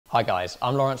Hi guys,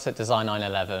 I'm Lawrence at Design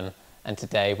 911 and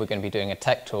today we're going to be doing a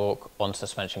tech talk on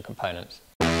suspension components.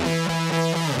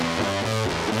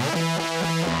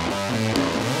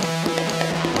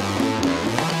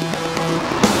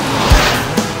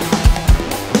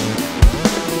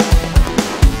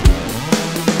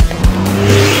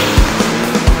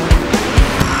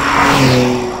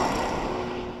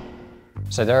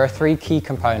 So there are three key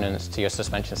components to your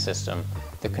suspension system: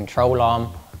 the control arm,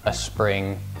 a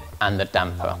spring, and the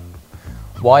damper.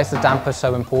 Why is the damper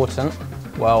so important?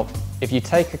 Well, if you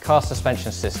take a car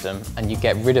suspension system and you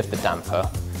get rid of the damper,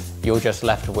 you're just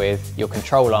left with your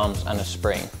control arms and a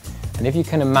spring. And if you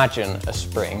can imagine a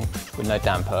spring with no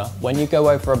damper, when you go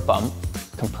over a bump,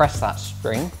 compress that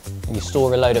spring and you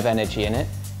store a load of energy in it,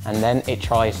 and then it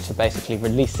tries to basically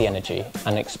release the energy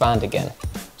and expand again.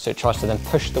 So it tries to then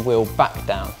push the wheel back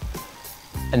down.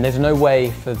 And there's no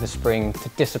way for the spring to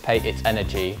dissipate its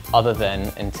energy other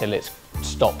than until it's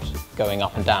stopped going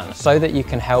up and down. So that you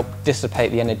can help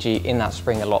dissipate the energy in that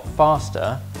spring a lot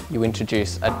faster, you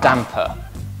introduce a damper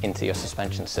into your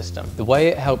suspension system. The way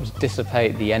it helps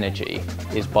dissipate the energy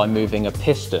is by moving a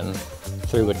piston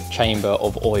through a chamber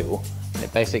of oil. And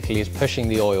it basically is pushing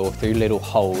the oil through little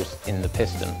holes in the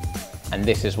piston. And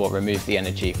this is what removes the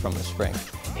energy from the spring.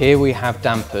 Here we have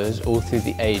dampers all through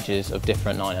the ages of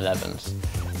different 911s.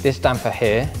 This damper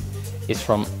here is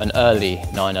from an early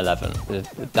 911.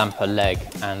 The damper leg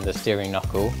and the steering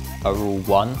knuckle are all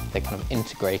one. They're kind of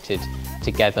integrated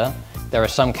together. There are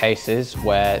some cases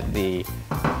where the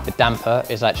damper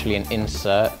is actually an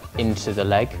insert into the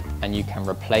leg and you can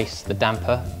replace the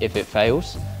damper if it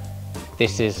fails.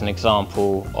 This is an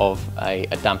example of a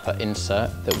damper insert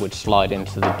that would slide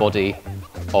into the body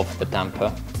of the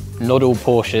damper. Not all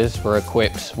Porsches were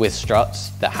equipped with struts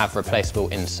that have replaceable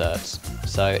inserts.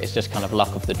 So it's just kind of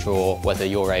luck of the draw whether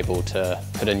you're able to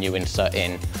put a new insert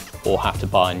in or have to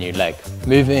buy a new leg.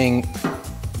 Moving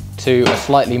to a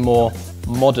slightly more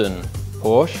modern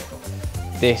Porsche,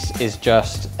 this is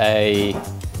just a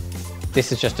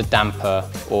damper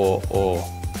or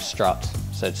strut,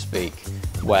 so to speak,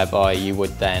 whereby you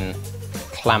would then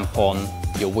clamp on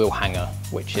your wheel hanger,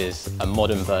 which is a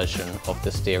modern version of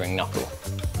the steering knuckle.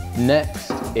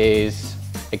 Next is,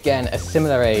 again, a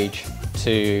similar age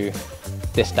to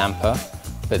this damper,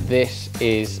 but this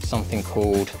is something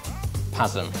called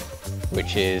PASM,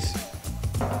 which is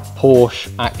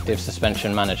Porsche Active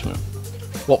Suspension Management.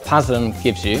 What PASM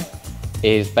gives you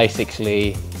is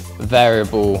basically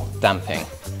variable damping.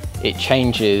 It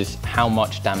changes how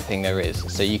much damping there is.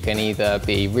 So you can either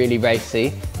be really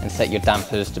racy and set your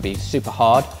dampers to be super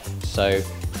hard, so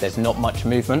there's not much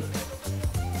movement.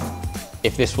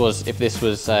 If this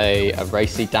was a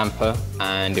racy damper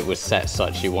and it was set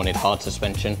such you wanted hard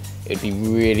suspension, it would be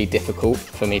really difficult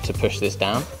for me to push this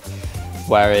down.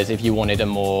 Whereas if you wanted a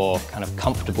more kind of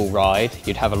comfortable ride,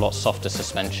 you'd have a lot softer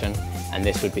suspension and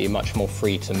this would be much more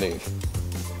free to move.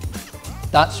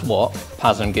 That's what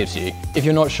PASM gives you. If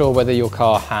you're not sure whether your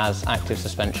car has active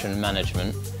suspension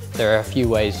management, there are a few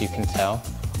ways you can tell.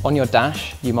 On your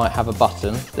dash, you might have a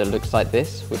button that looks like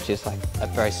this, which is like a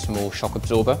very small shock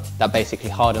absorber that basically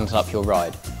hardens up your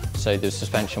ride. So the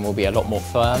suspension will be a lot more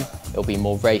firm, it'll be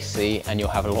more racy, and you'll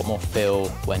have a lot more feel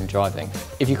when driving.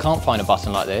 If you can't find a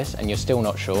button like this and you're still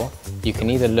not sure, you can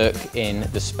either look in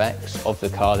the specs of the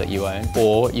car that you own,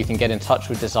 or you can get in touch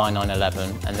with Design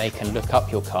 911 and they can look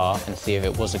up your car and see if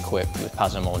it was equipped with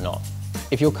PASM or not.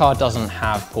 If your car doesn't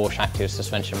have Porsche Active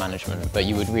Suspension Management, but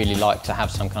you would really like to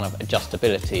have some kind of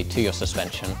adjustability to your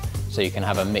suspension, so you can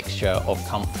have a mixture of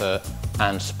comfort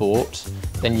and sport,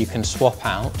 then you can swap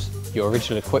out your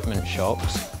original equipment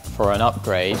shocks for an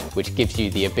upgrade which gives you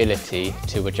the ability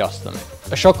to adjust them.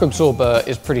 A shock absorber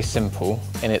is pretty simple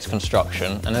in its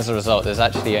construction, and as a result there's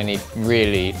actually only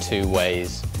really two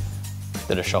ways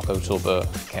that a shock absorber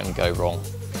can go wrong.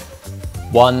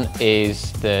 One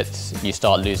is that you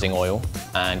start losing oil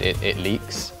and it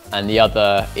leaks, and the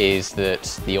other is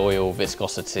that the oil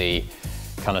viscosity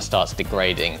kind of starts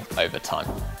degrading over time.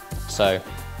 So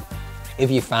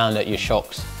if you found that your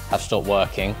shocks have stopped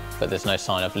working but there's no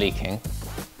sign of leaking,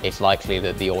 it's likely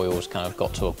that the oil's kind of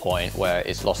got to a point where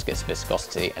it's lost its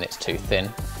viscosity and it's too thin.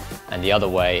 And the other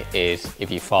way is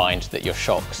if you find that your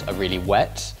shocks are really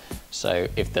wet. So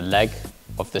if the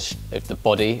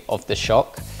body of the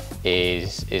shock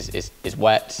is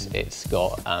wet, it's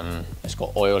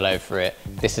got oil over it,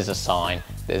 this is a sign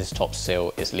that this top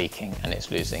seal is leaking and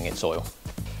it's losing its oil.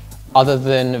 Other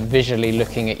than visually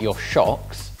looking at your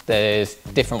shocks, there's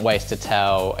different ways to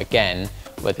tell, again,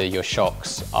 whether your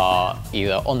shocks are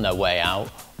either on their way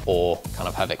out or kind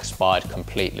of have expired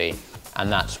completely,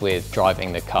 and that's with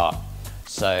driving the car.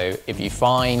 So if you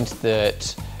find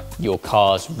that your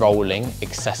car's rolling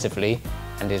excessively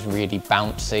and is really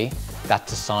bouncy,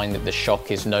 that's a sign that the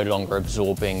shock is no longer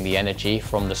absorbing the energy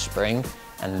from the spring,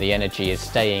 and the energy is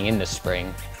staying in the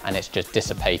spring and it's just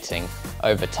dissipating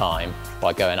over time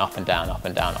by going up and down, up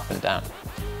and down, up and down.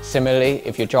 Similarly,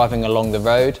 if you're driving along the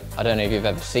road, I don't know if you've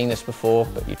ever seen this before,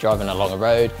 but you're driving along a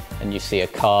road and you see a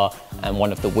car and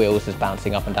one of the wheels is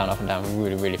bouncing up and down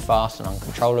really, really fast and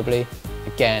uncontrollably.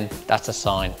 Again, that's a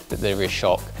sign that the rear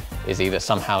shock is either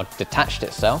somehow detached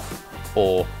itself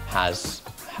or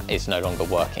is no longer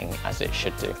working as it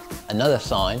should do. Another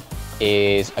sign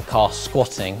is a car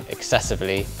squatting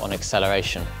excessively on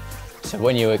acceleration. So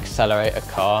when you accelerate a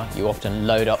car, you often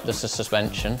load up the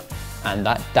suspension and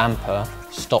that damper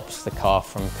stops the car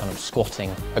from kind of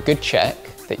squatting. A good check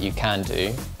that you can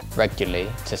do regularly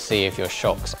to see if your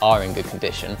shocks are in good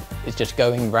condition is just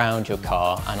going round your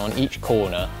car and on each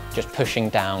corner just pushing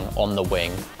down on the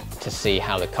wing to see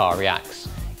how the car reacts.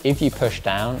 If you push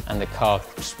down and the car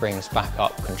springs back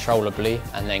up controllably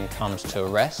and then comes to a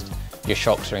rest, your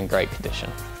shocks are in great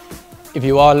condition. If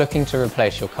you are looking to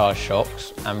replace your car's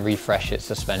shocks and refresh its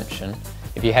suspension,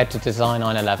 if you head to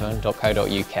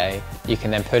design911.co.uk, you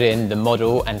can then put in the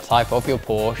model and type of your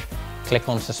Porsche, click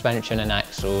on suspension and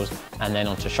axles, and then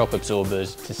onto shock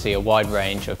absorbers to see a wide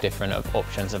range of different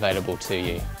options available to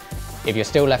you. If you're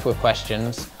still left with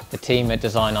questions, the team at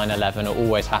Design911 are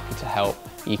always happy to help.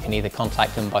 You can either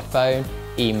contact them by phone,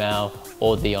 email,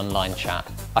 or the online chat.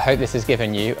 I hope this has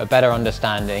given you a better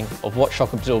understanding of what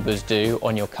shock absorbers do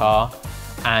on your car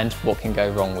and what can go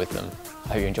wrong with them. I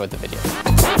hope you enjoyed the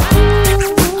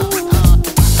video.